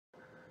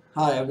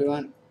Hi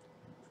everyone.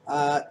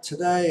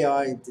 Today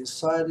I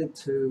decided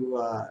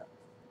to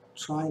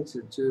try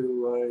to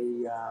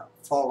do a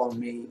follow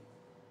me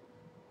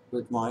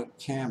with my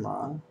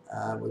camera,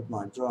 with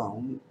my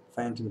drone,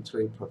 Phantom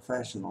 3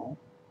 Professional,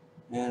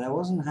 and I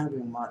wasn't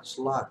having much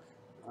luck.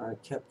 I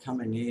kept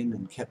coming in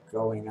and kept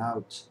going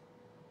out.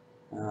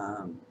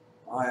 Um,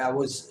 I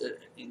was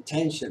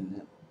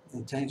intentionally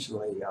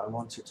I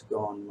wanted to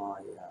go on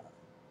my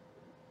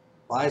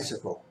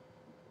bicycle,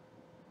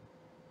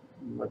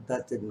 but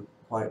that didn't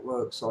quite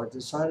work, so I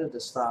decided to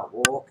start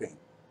walking.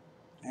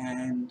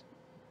 And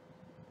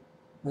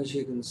as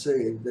you can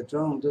see, the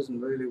drone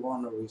doesn't really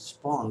want to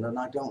respond, and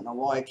I don't know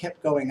why. I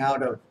kept going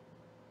out of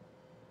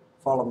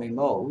follow me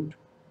mode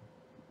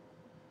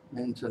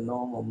into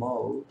normal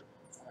mode,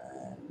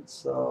 and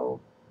so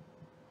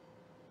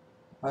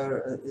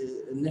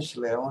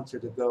initially I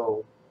wanted to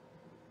go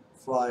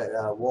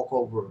walk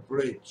over a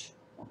bridge,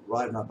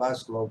 ride my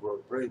bicycle over a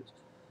bridge,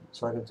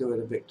 so I could do it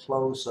a bit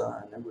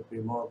closer, and it would be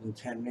more than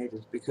 10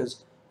 meters,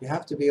 because you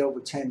have to be over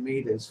 10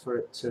 meters for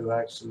it to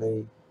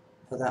actually,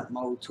 for that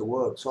mode to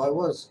work. So I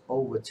was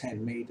over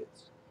 10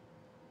 meters,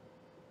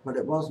 but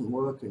it wasn't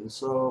working.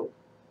 So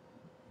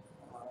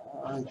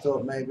I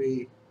thought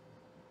maybe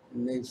it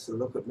needs to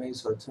look at me,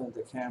 so I turned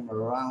the camera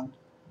around.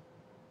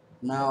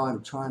 Now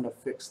I'm trying to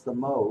fix the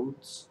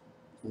modes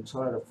and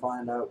try to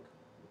find out.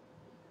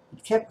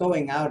 It kept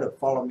going out of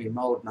follow me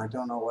mode, and I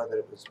don't know whether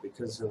it was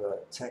because of a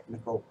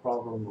technical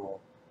problem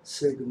or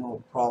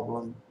signal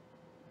problem,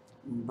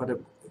 but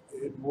it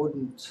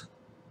wouldn't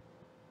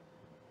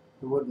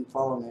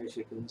follow me, as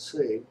you can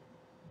see.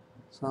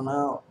 So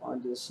now I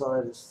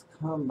decided to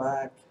come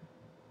back,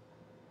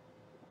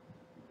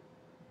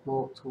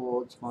 walk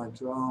towards my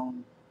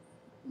drone.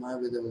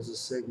 Maybe there was a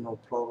signal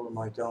problem,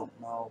 I don't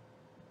know,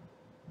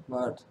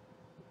 but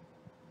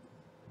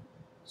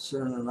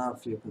soon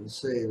enough you can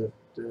see that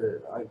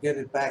I get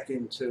it back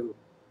into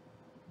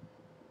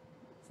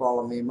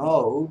follow me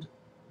mode,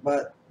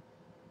 but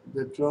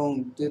the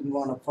drone didn't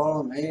want to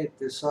follow me. It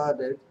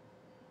decided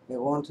it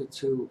wanted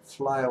to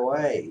fly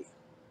away,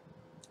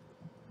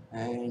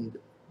 and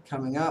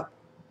coming up,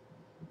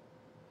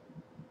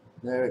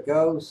 there it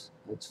goes,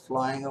 it's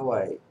flying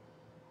away.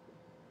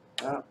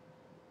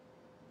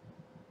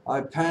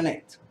 I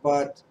panicked,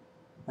 but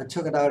I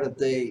took it out of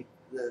the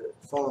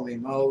follow me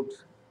mode,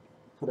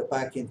 put it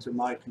back into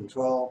my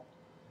control,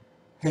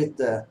 hit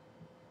the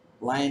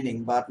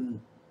landing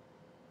button.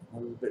 I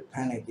was a bit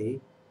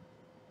panicky,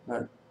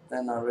 but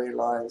then I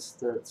realized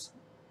that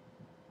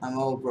I'm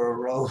over a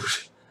road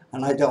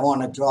and I don't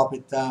want to drop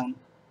it down,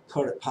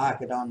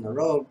 park it on the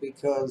road,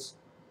 because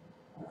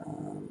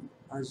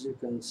as you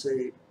can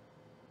see,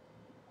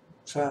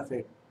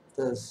 traffic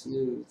does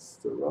use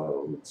the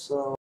road.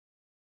 So